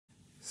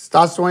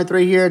Stas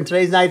 23 here. In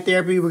today's night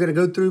therapy, we're going to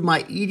go through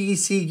my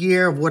EDC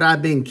gear of what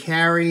I've been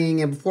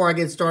carrying. And before I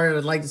get started,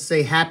 I'd like to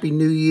say Happy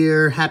New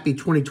Year, Happy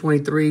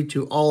 2023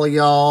 to all of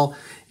y'all.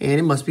 And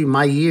it must be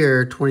my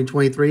year,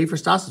 2023, for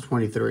Stas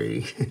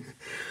 23.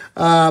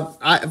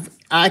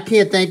 I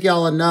can't thank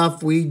y'all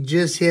enough. We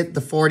just hit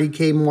the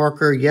 40K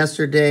marker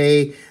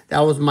yesterday.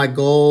 That was my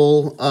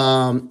goal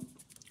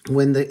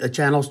when the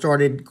channel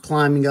started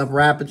climbing up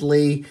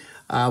rapidly.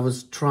 I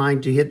was trying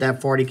to hit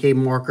that 40K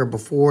marker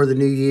before the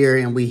new year,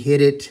 and we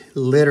hit it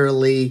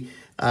literally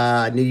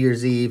New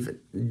Year's Eve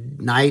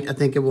night, I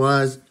think it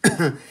was.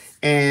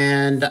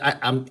 And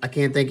I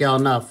can't thank y'all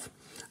enough.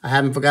 I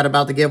haven't forgot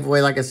about the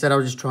giveaway. Like I said, I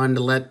was just trying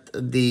to let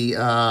the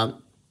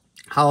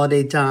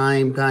holiday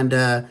time kind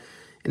of,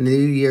 in the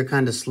new year,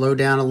 kind of slow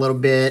down a little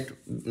bit,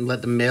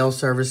 let the mail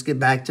service get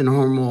back to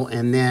normal,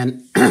 and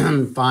then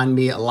find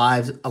me a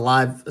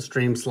live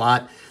stream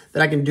slot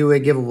that I can do a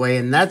giveaway.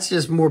 And that's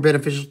just more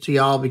beneficial to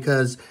y'all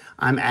because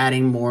I'm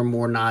adding more and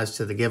more knives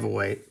to the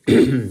giveaway.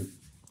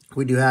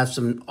 We do have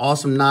some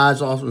awesome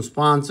knives, awesome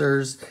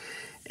sponsors,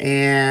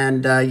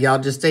 and y'all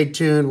just stay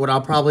tuned. What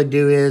I'll probably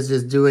do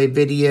is do a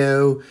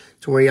video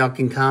to where y'all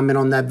can comment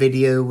on that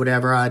video,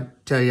 whatever I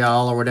tell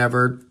y'all or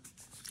whatever.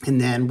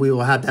 And then we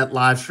will have that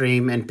live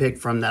stream and pick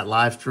from that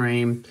live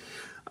stream.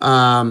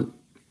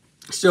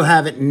 Still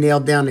haven't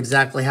nailed down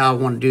exactly how I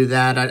want to do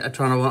that.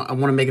 I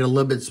want to make it a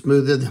little bit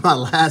smoother than my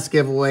last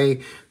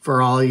giveaway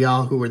for all of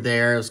y'all who were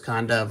there. It was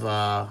kind of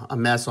a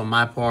mess on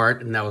my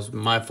part, and that was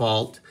my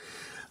fault.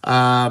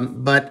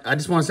 But I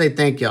just want to say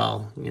thank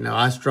y'all. You know,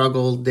 I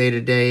struggle day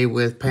to day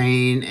with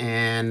pain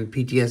and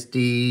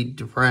PTSD,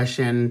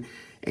 depression,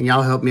 and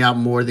y'all help me out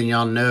more than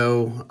y'all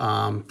know.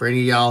 For any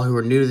of y'all who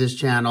are new to this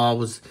channel, I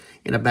was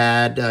in a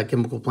bad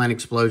chemical plant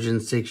explosion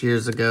 6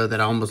 years ago that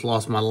I almost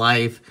lost my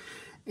life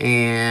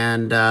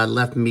and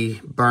left me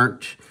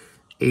burnt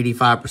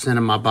 85%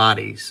 of my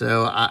body.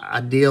 So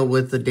I deal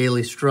with the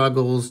daily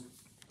struggles,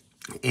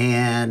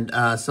 and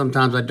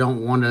sometimes I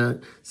don't want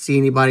to see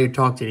anybody or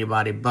talk to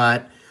anybody,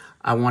 but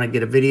I want to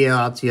get a video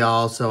out to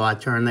y'all, so I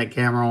turn that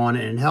camera on,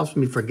 and it helps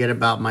me forget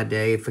about my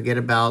day, forget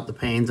about the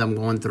pains I'm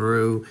going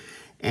through.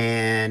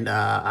 And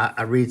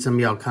I read some of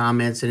y'all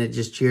comments, and it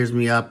just cheers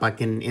me up. I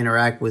can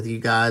interact with you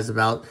guys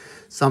about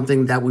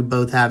something that we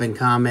both have in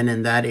common,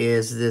 and that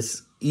is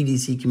this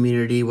EDC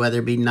community, whether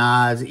it be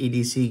knives,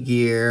 EDC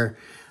gear,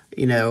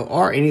 you know,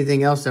 or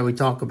anything else that we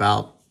talk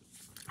about.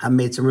 I've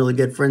made some really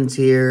good friends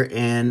here,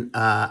 and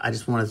I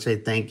just want to say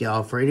thank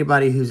y'all for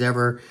anybody who's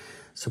ever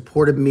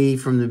supported me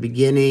from the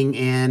beginning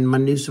and my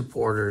new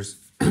supporters.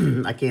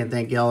 I can't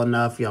thank y'all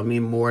enough. Y'all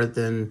mean more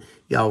than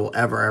y'all will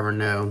ever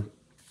know.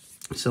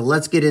 So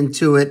let's get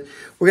into it.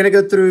 We're going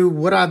to go through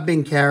what I've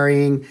been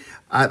carrying.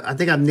 I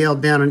think I've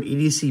nailed down an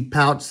EDC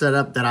pouch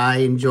setup that I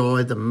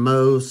enjoy the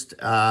most,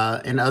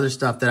 and other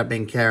stuff that I've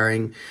been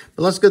carrying.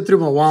 But let's go through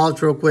my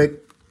wallets real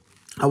quick.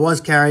 I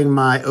was carrying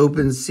my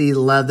Open Sea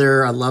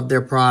Leather. I love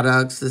their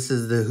products. This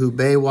is the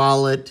Hubei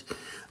wallet.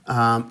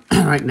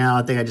 Right now,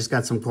 I think I just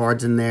got some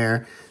cards in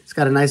there. It's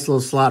got a nice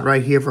little slot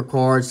right here for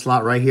cards,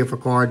 slot right here for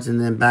cards, and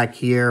then back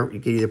here,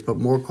 you can either put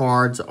more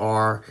cards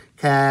or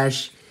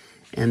cash.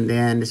 And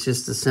then it's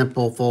just a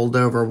simple fold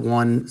over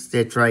one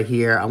stitch right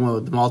here. I went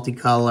with the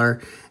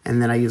multicolor, and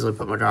then I usually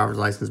put my driver's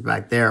license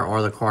back there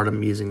or the card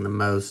I'm using the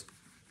most.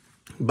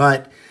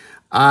 But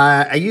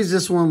I use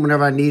this one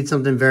whenever I need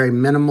something very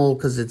minimal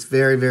because it's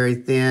very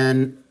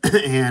thin.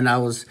 And I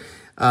was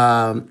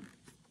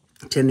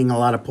attending a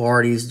lot of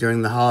parties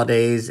during the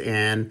holidays,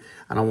 and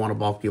I don't want a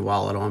bulky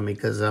wallet on me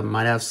because I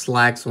might have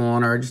slacks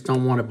on, or I just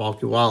don't want a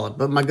bulky wallet.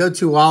 But my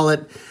go-to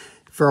wallet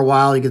for a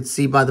while, you could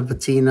see by the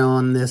patina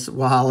on this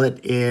wallet,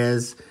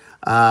 is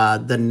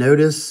the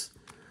Nodus.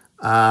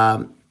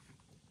 I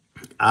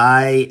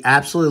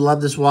absolutely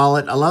love this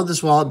wallet. I love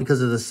this wallet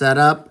because of the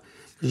setup,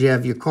 because you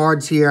have your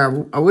cards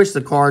here. I wish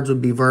the cards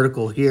would be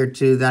vertical here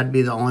too. That'd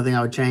be the only thing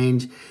I would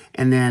change.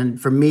 And then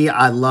for me,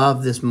 I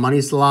love this money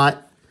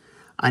slot.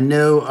 I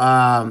know,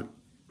 I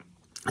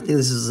think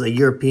this is a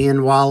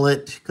European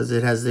wallet because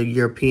it has the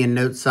European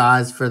note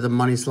size for the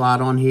money slot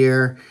on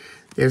here.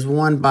 There's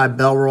one by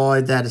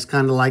Belroy that is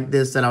kind of like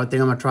this that I would think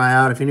I'm going to try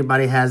out. If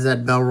anybody has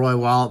that Belroy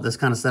wallet that's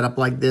kind of set up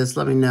like this,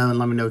 let me know, and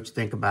let me know what you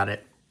think about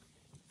it.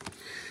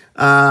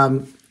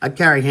 I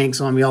carry hanks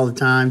on me all the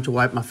time to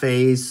wipe my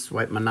face,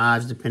 wipe my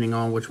knives, depending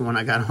on which one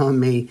I got on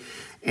me.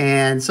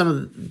 And some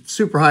of the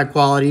super high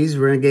qualities,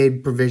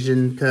 Renegade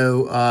Provision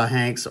Co.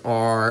 hanks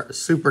are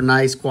super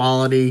nice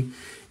quality.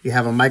 You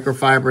have a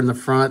microfiber in the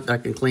front that I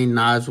can clean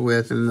knives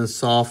with, and the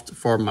soft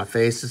for my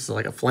face. This is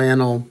like a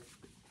flannel.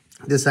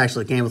 This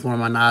actually came with one of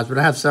my knives, but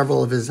I have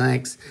several of his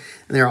hanks,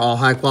 and they're all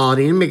high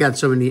quality. And we got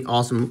so many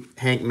awesome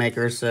hank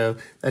makers, so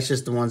that's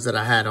just the ones that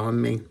I had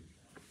on me.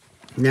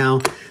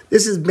 Now,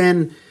 this has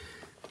been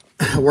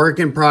a work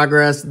in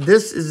progress.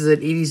 This is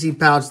an EDC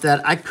pouch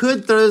that I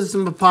could throw this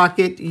in my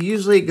pocket.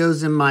 Usually it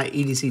goes in my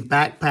EDC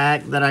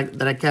backpack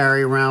that I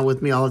carry around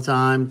with me all the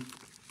time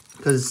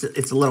because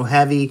it's a little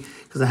heavy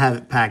because I have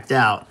it packed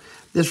out.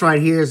 This right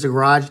here is the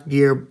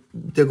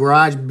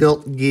garage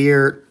built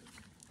gear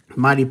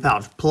Mighty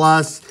Pouch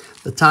Plus,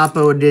 the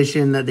Topo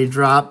edition that they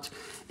dropped.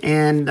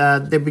 And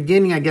they're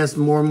beginning, I guess,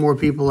 more and more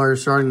people are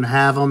starting to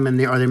have them, and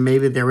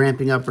maybe they're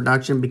ramping up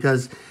production,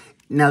 because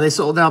now they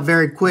sold out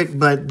very quick,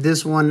 but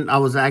this one I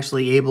was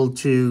actually able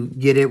to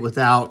get it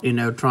without, you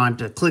know, trying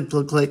to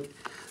click.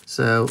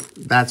 So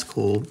that's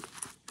cool.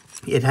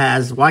 It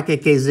has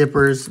YKK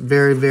zippers,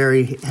 very,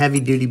 very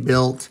heavy duty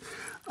built.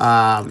 You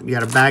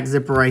got a back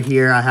zipper right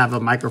here. I have a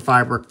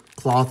microfiber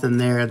cloth in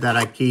there that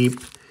I keep.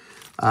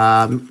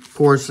 Of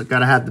course, I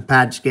gotta have the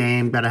patch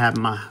game. Gotta have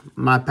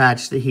my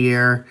patch to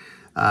here.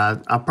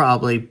 I'll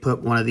probably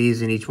put one of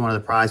these in each one of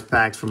the prize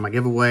packs for my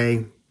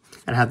giveaway.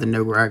 Gotta have the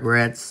No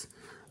Regrets,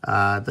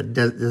 the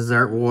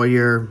Desert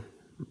Warrior,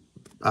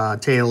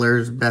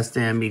 Taylor's Best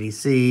Damn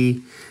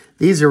EDC.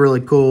 These are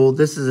really cool.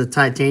 This is a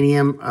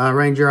titanium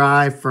Ranger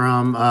Eye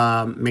from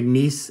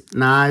McNeese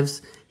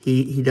Knives.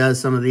 He does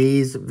some of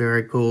these,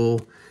 very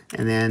cool.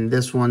 And then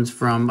this one's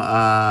from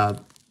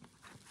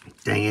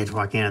dang it,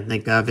 why can't I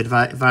think of it?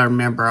 If I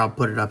remember, I'll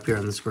put it up here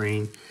on the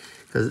screen.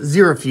 Because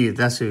Zero Feud,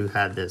 that's who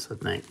had this, I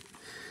think.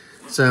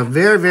 So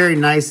very, very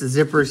nice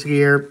zippers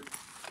here.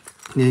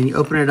 And then you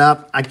open it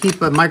up. I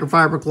keep a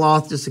microfiber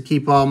cloth just to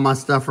keep all my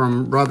stuff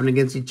from rubbing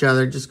against each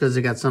other, just because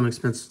they got some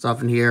expensive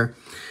stuff in here.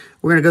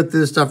 We're going to go through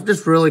this stuff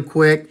just really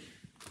quick.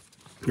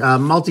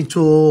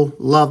 Multi-tool,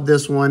 love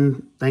this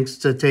one. Thanks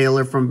to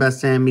Taylor from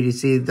Best Damn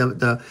EDC.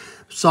 The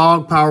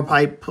SOG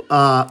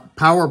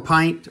Power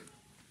Pint.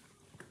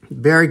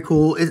 Very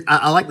cool.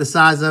 I like the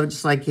size of it,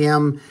 just like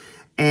him.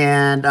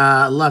 And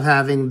I love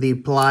having the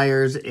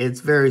pliers. It's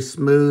very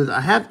smooth.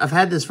 I've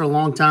had this for a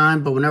long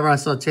time, but whenever I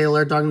saw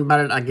Taylor talking about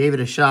it, I gave it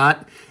a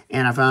shot,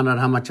 and I found out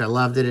how much I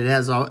loved it. It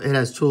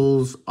has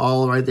tools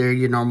all right there,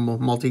 your normal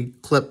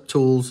multi-clip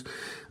tools.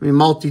 I mean,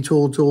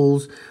 multi-tool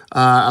tools.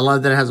 I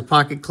love that it has a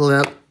pocket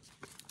clip.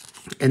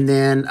 And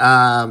then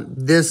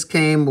this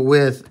came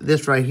with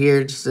this right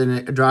here, just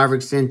a driver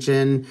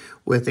extension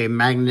with a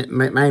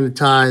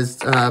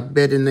magnetized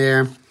bit in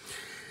there.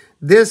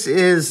 This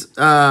is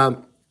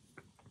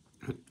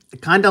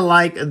kind of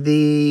like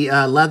the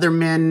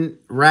Leatherman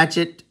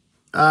ratchet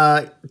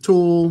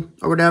tool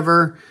or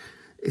whatever,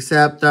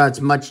 except it's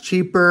much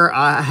cheaper.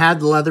 I had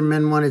the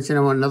Leatherman one. It's in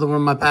another one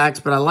of my packs,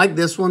 but I like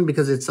this one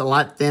because it's a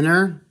lot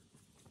thinner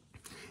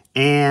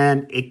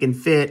and it can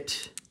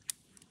fit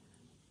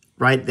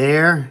right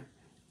there.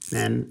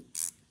 Then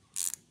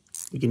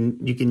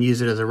you can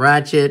use it as a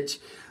ratchet.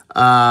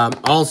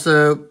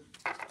 Also,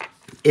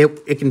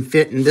 it can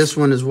fit in this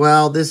one as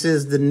well. This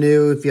is the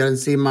new, if you haven't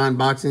seen my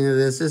unboxing of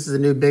this is the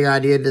new Big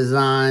Idea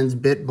Designs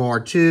Bit Bar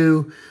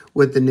 2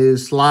 with the new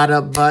slide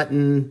up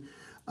button.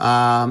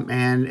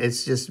 And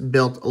it's just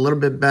built a little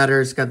bit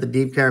better. It's got the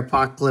deep carry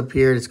pocket clip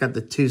here. It's got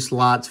the 2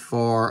 slots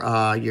for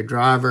your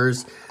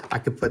drivers. I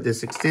could put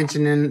this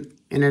extension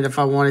in it if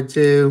I wanted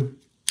to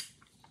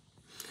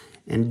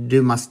and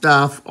do my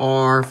stuff,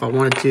 or if I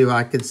wanted to,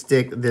 I could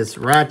stick this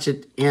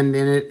ratchet end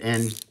in it,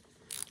 and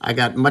I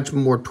got much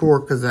more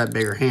torque because of that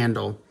bigger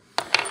handle.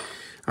 All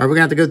right, we're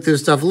gonna have to go through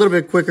this stuff a little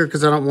bit quicker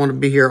because I don't want to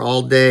be here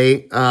all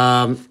day.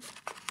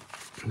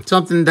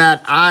 Something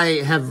that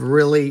I have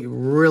really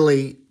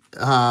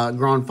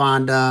grown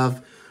fond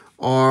of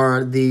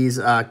are these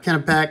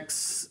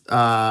Kenepex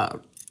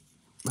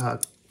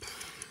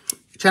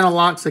channel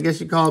locks, I guess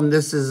you call them.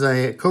 This is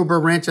a Cobra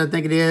wrench, I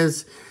think it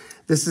is.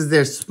 This is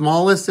their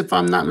smallest, if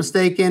I'm not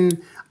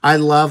mistaken. I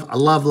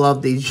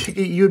love these.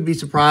 You would be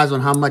surprised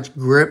on how much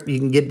grip you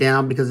can get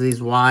down because of these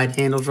wide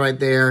handles right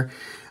there.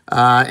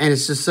 And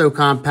it's just so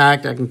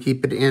compact. I can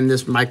keep it in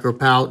this micro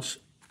pouch.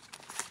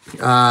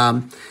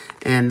 And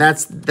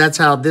that's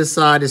how this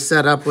side is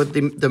set up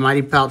with the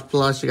Mighty Pouch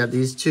Plus. You got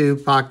these 2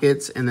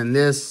 pockets and then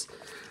this.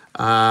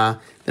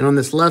 Then on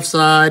this left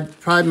side,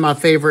 probably my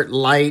favorite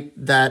light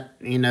that,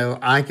 you know,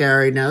 I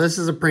carry. Now, this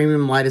is a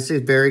premium light. It's a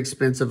very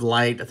expensive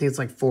light. I think it's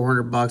like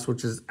 $400,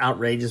 which is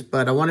outrageous.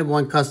 But I wanted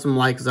one custom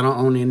light because I don't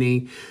own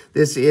any.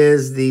 This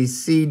is the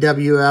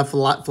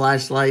CWF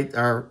flashlight,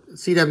 or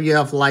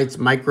CWF Lights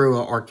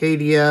Micro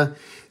Arcadia.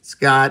 It's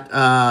got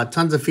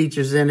tons of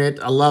features in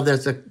it. I love that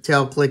it's a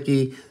tail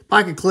clicky.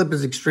 Pocket clip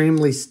is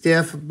extremely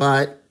stiff,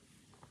 but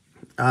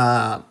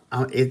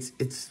it's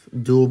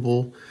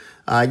doable.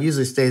 It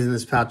usually stays in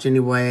this pouch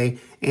anyway,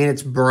 and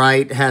it's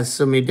bright. It has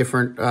so many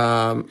different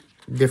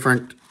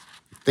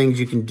things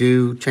you can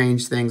do,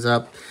 change things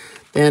up.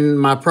 Then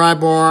my pry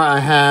bar, I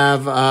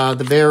have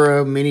the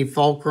Vero Mini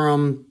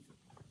Fulcrum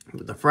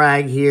with the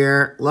frag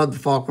here. Love the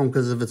Fulcrum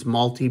because of its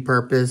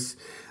multi-purpose.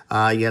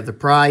 You have the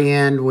pry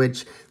end,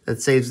 which that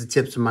saves the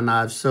tips of my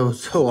knives so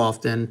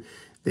often.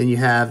 Then you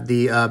have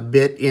the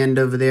bit end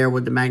over there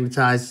with the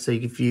magnetized. So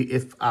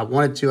if I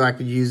wanted to, I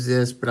could use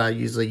this, but I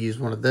usually use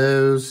one of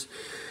those.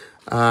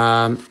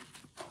 Then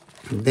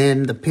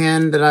the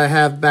pen that I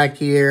have back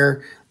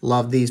here,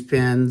 love these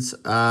pens.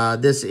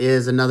 This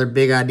is another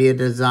Big Idea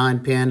Design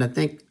pen. I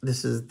think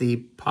this is the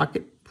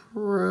Pocket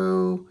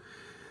Pro.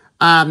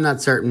 I'm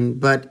not certain,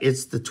 but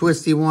it's the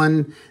twisty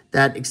one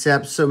that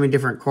accepts so many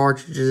different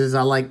cartridges.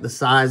 I like the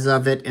size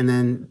of it, and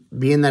then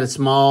being that it's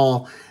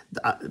small,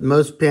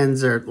 Most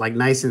pens are like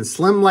nice and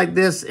slim like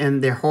this,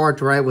 and they're hard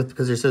to write with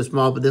because they're so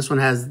small, but this one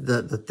has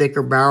the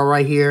thicker barrel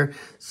right here,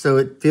 so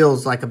it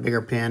feels like a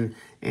bigger pen,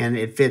 and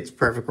it fits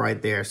perfect right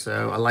there.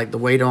 So I like the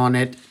weight on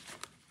it.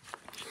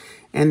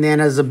 And then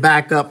as a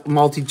backup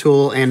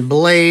multi-tool and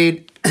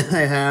blade,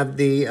 I have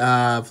the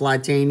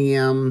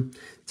titanium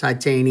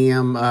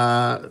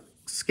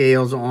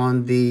scales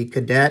on the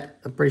Cadet.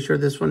 I'm pretty sure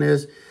this one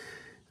is.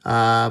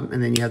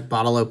 And then you have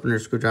bottle opener,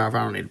 screwdriver.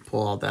 I don't need to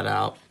pull all that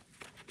out.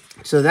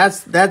 So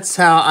that's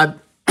how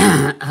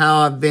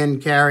I've been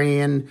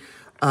carrying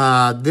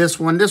this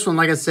one. This one,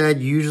 like I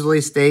said,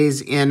 usually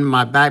stays in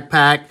my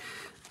backpack.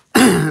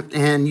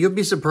 And you'll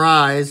be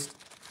surprised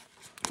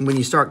when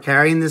you start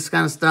carrying this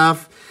kind of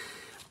stuff,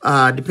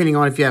 depending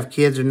on if you have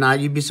kids or not.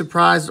 You'd be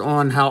surprised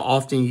on how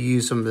often you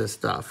use some of this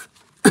stuff.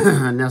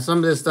 Now, some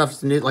of this stuff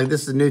is new. Like,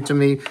 this is new to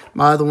me.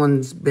 My other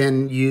one's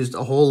been used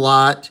a whole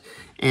lot.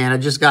 And I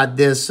just got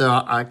this, so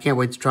I can't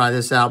wait to try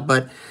this out.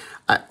 But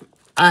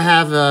I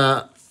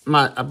have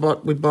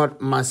we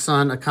bought my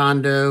son a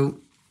condo,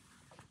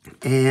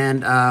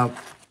 and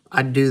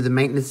I do the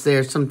maintenance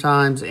there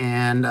sometimes,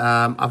 and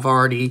I've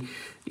already,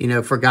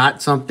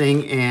 forgot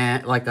something,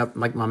 and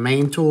like my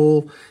main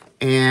tool,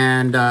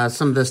 and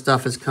some of this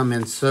stuff has come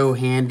in so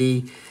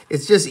handy.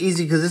 It's just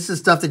easy because this is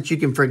stuff that you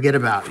can forget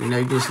about. You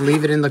just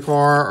leave it in the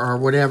car or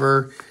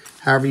whatever,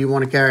 however you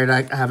want to carry it.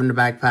 I have in the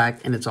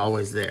backpack, and it's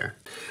always there.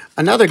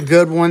 Another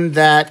good one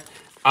that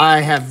I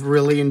have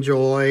really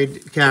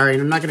enjoyed carrying.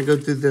 I'm not going to go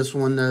through this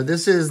one, though.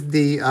 This is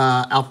the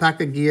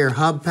Alpaca Gear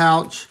hub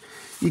pouch.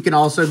 You can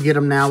also get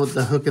them now with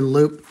the hook and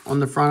loop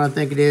on the front, I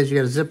think it is. You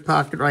got a zip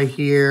pocket right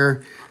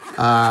here.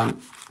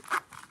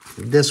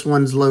 This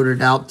one's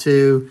loaded out,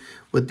 too,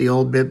 with the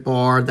old bit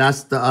bar.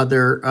 That's the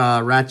other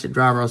ratchet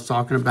driver I was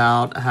talking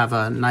about. I have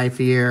a knife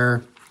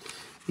here.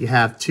 You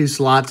have 2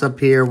 slots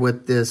up here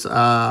with this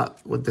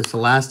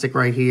elastic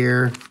right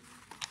here.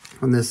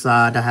 On this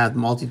side, I have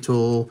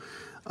multi-tool,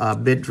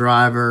 bit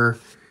driver,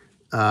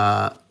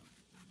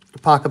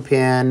 pocket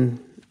pen,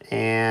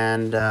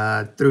 and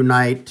through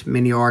night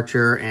mini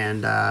archer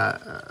and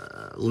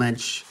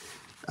Lynch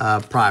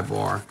pry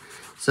bar.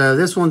 So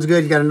this one's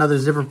good. You got another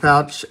zipper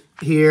pouch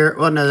here.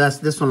 Well, no,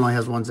 this one only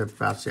has one zipper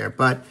pouch there,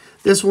 but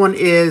this one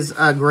is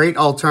a great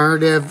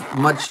alternative,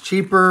 much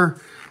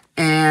cheaper.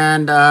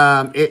 And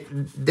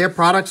their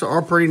products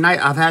are pretty nice.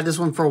 I've had this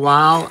one for a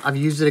while. I've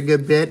used it a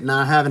good bit, and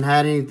I haven't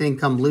had anything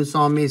come loose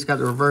on me. It's got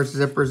the reverse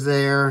zippers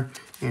there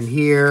and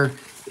here.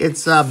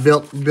 It's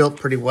built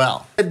pretty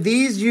well.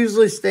 These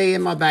usually stay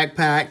in my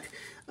backpack.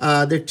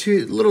 They're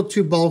a little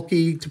too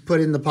bulky to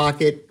put in the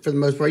pocket for the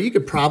most part. You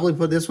could probably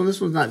put this one.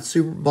 This one's not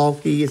super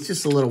bulky. It's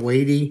just a little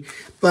weighty.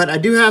 But I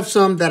do have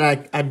some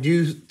that I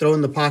do throw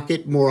in the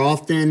pocket more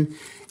often,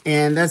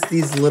 and that's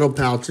these little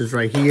pouches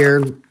right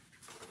here.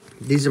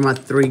 These are my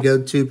 3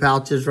 go-to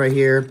pouches right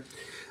here.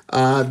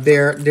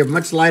 They're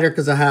much lighter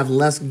because I have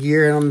less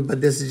gear in them,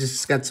 but this is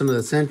just got some of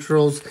the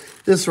centrals.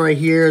 This right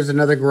here is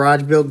another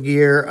garage-built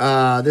gear.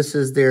 This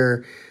is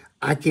their,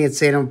 I can't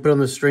say it, I'm going to put on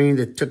the stream,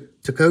 the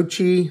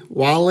Takochi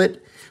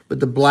wallet with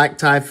the black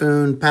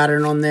typhoon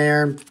pattern on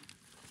there.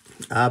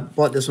 I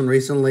bought this one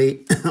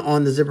recently.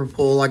 On the zipper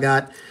pull, I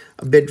got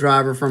a bit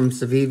driver from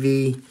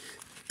Civivi.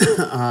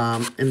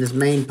 In this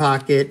main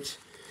pocket,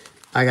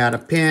 I got a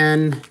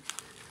pen.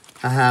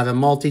 I have a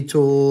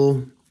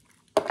multi-tool.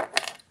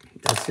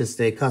 That's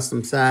just a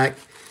custom sack.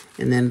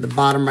 And then the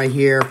bottom right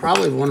here,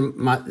 probably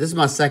this is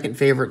my second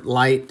favorite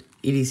light,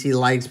 EDC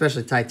light,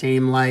 especially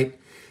titanium light.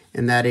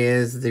 And that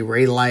is the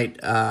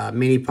Raylight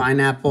Mini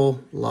Pineapple.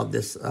 Love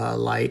this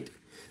light.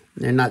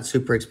 They're not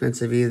super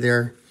expensive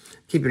either.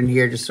 Keep it in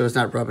here just so it's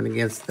not rubbing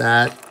against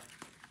that.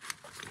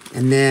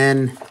 And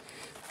then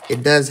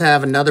it does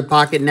have another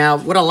pocket. Now,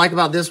 what I like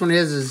about this one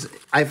is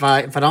if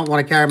I don't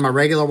want to carry my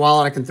regular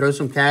wallet, I can throw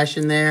some cash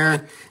in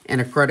there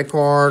and a credit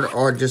card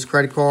or just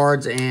credit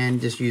cards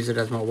and just use it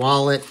as my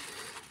wallet,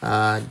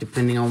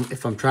 depending on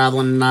if I'm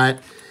traveling or not.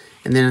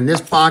 And then in this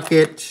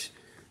pocket,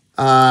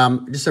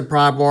 just a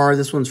pry bar.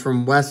 This one's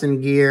from Wesson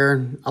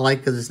Gear. I like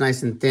because it's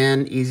nice and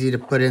thin, easy to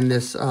put in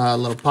this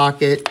little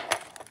pocket.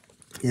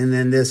 And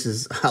then this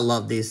is, I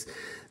love these.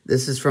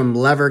 This is from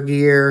Lever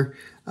Gear.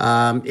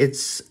 I'm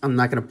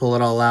not going to pull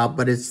it all out,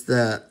 but it's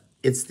the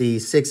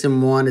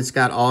 6-in-1. It's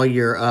got all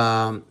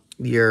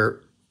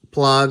your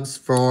plugs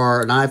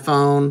for an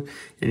iPhone,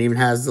 and even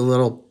has the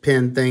little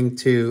pin thing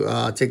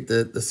to take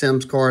the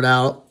SIMs card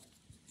out.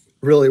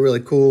 Really, really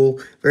cool.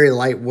 Very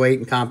lightweight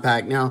and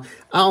compact. Now,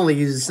 I only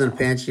use this in a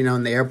pinch,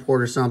 in the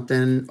airport or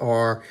something,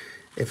 or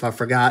if I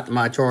forgot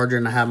my charger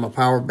and I have my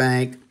power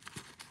bank.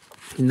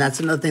 And that's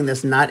another thing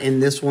that's not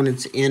in this one.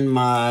 It's in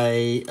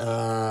my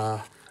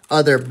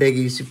other big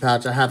EDC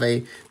pouch. I have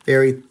a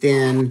very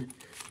thin,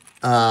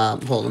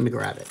 hold on, let me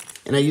grab it.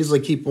 And I usually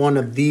keep one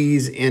of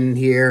these in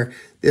here.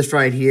 This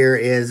right here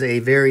is a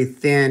very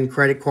thin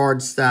credit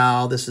card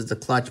style. This is the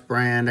Clutch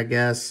brand, I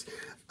guess.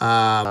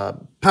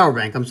 Power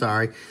bank, I'm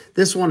sorry.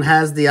 This one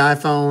has the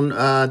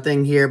iPhone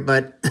thing here,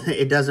 but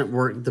it doesn't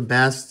work the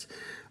best.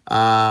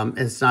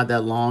 It's not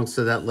that long,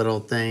 so that little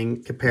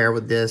thing, compare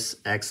with this,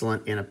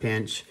 excellent in a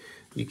pinch.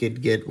 You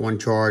could get one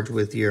charge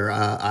with your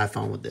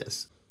iPhone with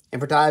this. And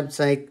for time's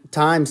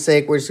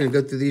sake, we're just going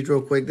to go through these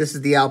real quick. This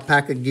is the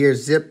Alpaca Gear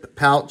Zip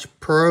Pouch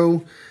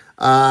Pro.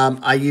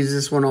 I use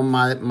this one on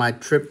my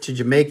trip to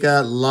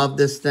Jamaica. Love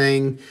this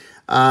thing.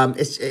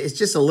 It's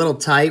just a little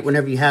tight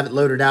whenever you have it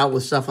loaded out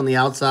with stuff on the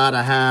outside.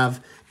 I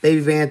have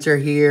baby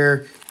Vanter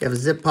here. You have a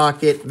zip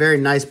pocket. Very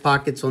nice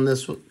pockets on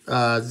this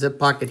zip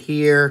pocket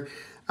here.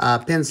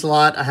 Pin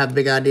slot. I have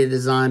Big Idea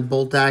Design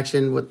bolt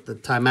action with the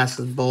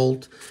Timascus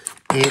bolt.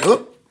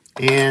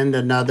 And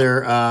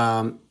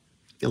another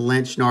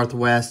Lynch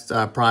Northwest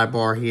pry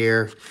bar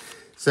here.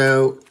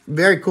 So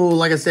very cool.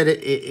 Like I said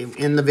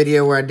in the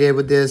video where I did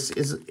with this,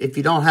 is if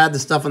you don't have the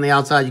stuff on the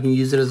outside, you can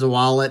use it as a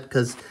wallet,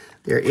 because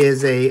there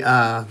is a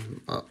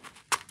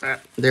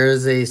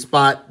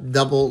spot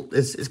double.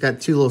 It's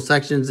got two little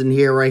sections in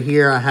here. Right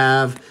here I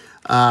have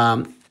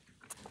a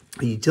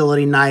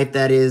utility knife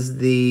that is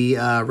the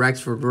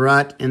Rexford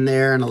Rut in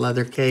there in a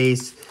leather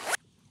case.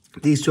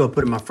 These two I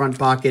put in my front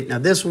pocket. Now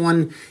this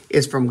one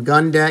is from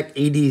Gun Deck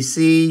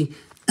EDC.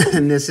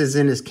 And this is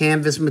in this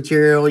canvas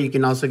material. You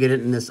can also get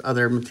it in this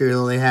other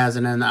material they has.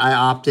 And then I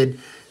opted,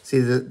 see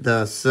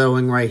the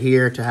sewing right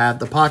here, to have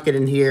the pocket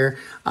in here.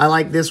 I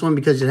like this one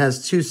because it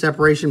has two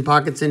separation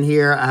pockets in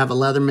here. I have a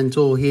Leatherman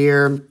tool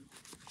here.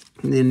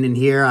 And then in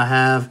here I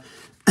have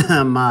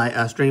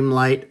my Stream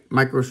Light,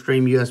 Micro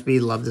Stream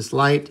USB. Love this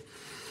light.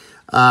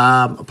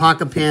 A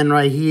pocket pin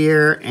right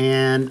here.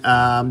 And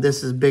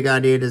this is Big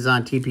Idea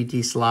Design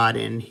TPT slot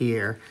in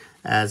here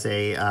as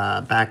a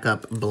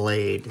backup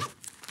blade.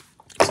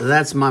 So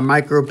that's my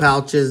micro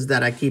pouches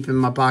that I keep in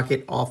my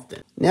pocket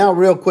often. Now,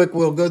 real quick,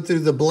 we'll go through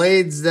the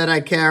blades that I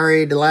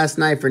carried last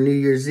night for New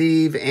Year's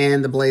Eve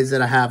and the blades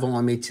that I have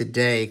on me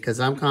today, because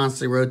I'm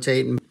constantly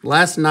rotating.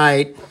 Last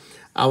night,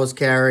 I was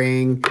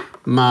carrying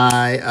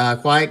my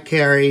Quiet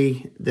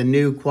Carry, the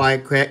new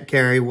Quiet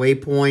Carry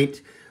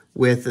Waypoint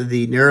with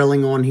the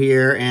knurling on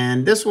here.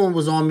 And this one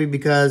was on me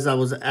because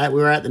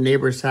we were at the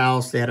neighbor's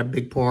house. They had a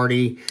big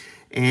party.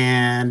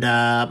 And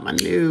I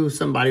knew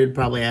somebody would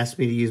probably ask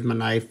me to use my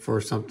knife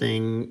for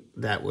something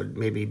that would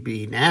maybe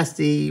be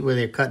nasty, where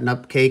they're cutting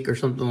up cake or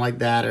something like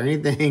that, or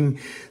anything,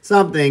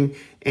 something,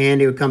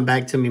 and it would come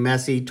back to me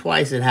messy.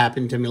 Twice it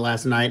happened to me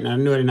last night, and I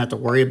knew I didn't have to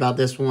worry about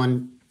this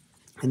one.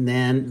 And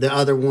then the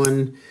other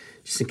one,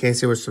 just in case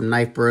there was some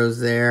knife bros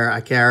there,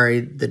 I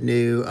carried the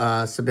new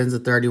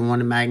Sabenza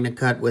 31 Magna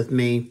Cut with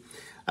me.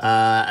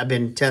 I've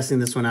been testing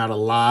this one out a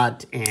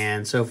lot,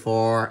 and so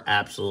far,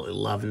 absolutely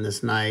loving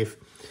this knife.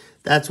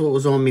 That's what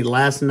was on me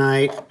last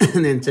night.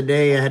 And then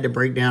today I had to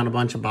break down a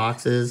bunch of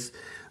boxes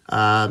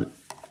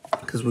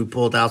because we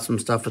pulled out some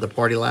stuff for the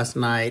party last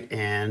night.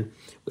 And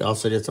we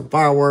also did some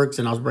fireworks,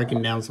 and I was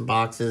breaking down some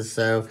boxes.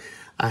 So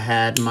I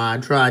had my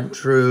tried and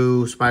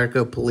true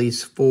Spyderco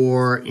Police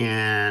 4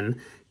 and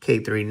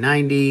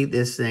K390.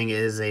 This thing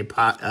is a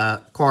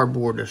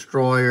cardboard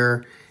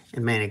destroyer.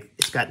 And man,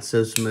 it's gotten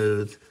so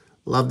smooth.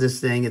 Love this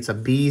thing. It's a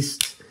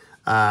beast.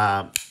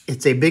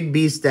 It's a big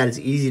beast that is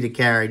easy to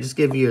carry. Just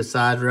give you a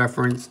size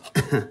reference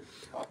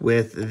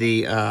with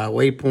the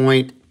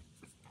Waypoint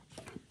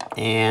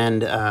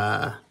and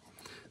the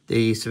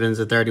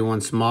Sabenza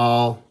 31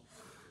 small.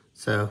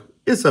 So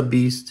it's a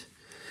beast.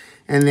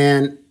 And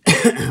then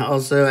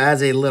also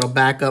as a little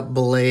backup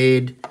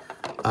blade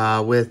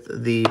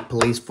with the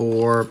Police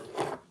 4,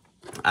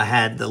 I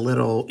had the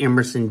little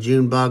Emerson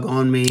June Bug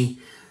on me.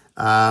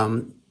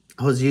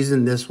 I was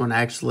using this one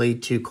actually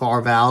to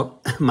carve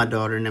out. My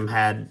daughter and them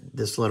had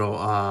this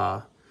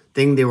little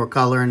thing they were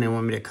coloring. They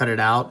wanted me to cut it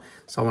out.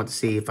 So I wanted to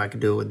see if I could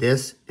do it with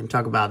this and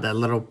talk about that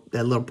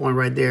little point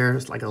right there.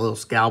 It's like a little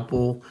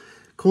scalpel.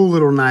 Cool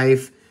little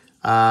knife.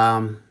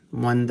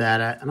 One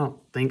that I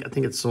think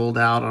it's sold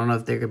out. I don't know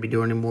if they're going to be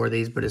doing any more of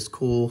these, but it's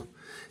cool.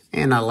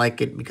 And I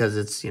like it because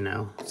it's, you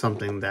know,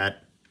 something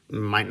that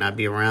might not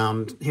be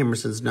around.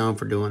 Emerson's known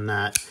for doing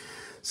that.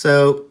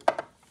 So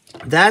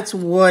that's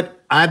what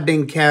I've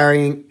been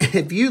carrying.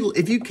 If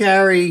you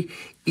carry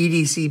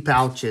EDC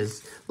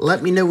pouches,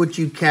 let me know what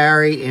you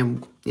carry,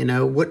 and you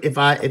know what if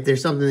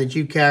there's something that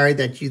you carry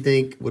that you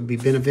think would be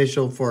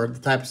beneficial for the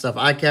type of stuff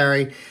I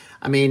carry.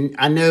 I mean,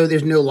 I know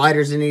there's no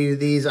lighters in any of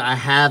these. I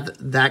have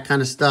that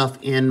kind of stuff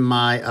in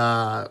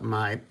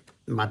my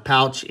my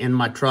pouch in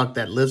my truck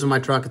that lives in my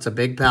truck. It's a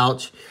big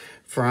pouch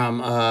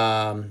from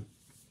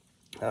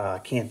I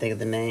can't think of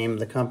the name of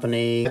the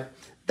company.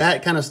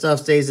 That kind of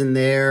stuff stays in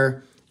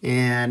there.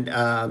 And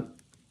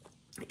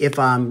if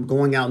I'm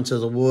going out into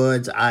the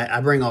woods, I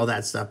bring all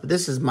that stuff. But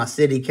this is my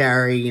city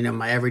carry, you know,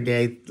 my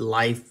everyday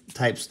life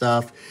type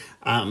stuff.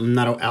 I'm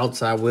not an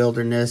outside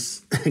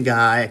wilderness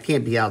guy. I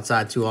can't be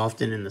outside too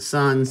often in the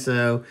sun.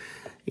 So,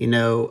 you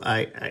know,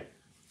 I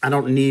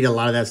don't need a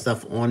lot of that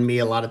stuff on me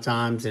a lot of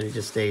times, and it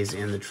just stays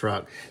in the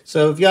truck.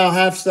 So if y'all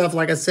have stuff,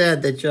 like I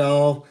said, that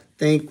y'all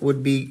think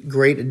would be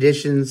great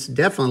additions,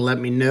 definitely let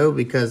me know,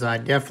 because I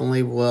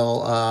definitely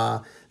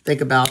will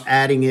think about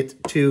adding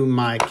it to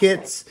my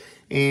kits.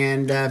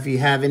 And if you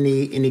have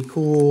any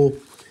cool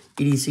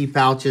EDC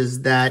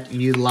pouches that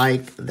you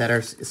like that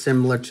are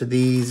similar to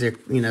these, or,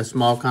 you know,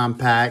 small,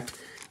 compact.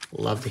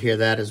 Love to hear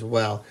that as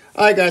well.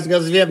 All right, guys and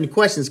girls, if you have any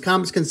questions,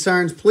 comments,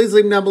 concerns, please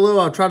leave them down below.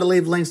 I'll try to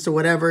leave links to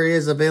whatever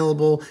is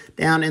available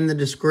down in the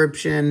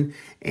description.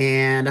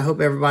 And I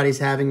hope everybody's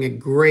having a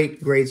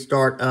great, great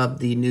start of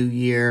the new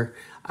year.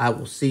 I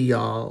will see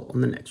y'all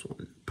on the next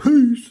one.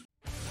 Peace.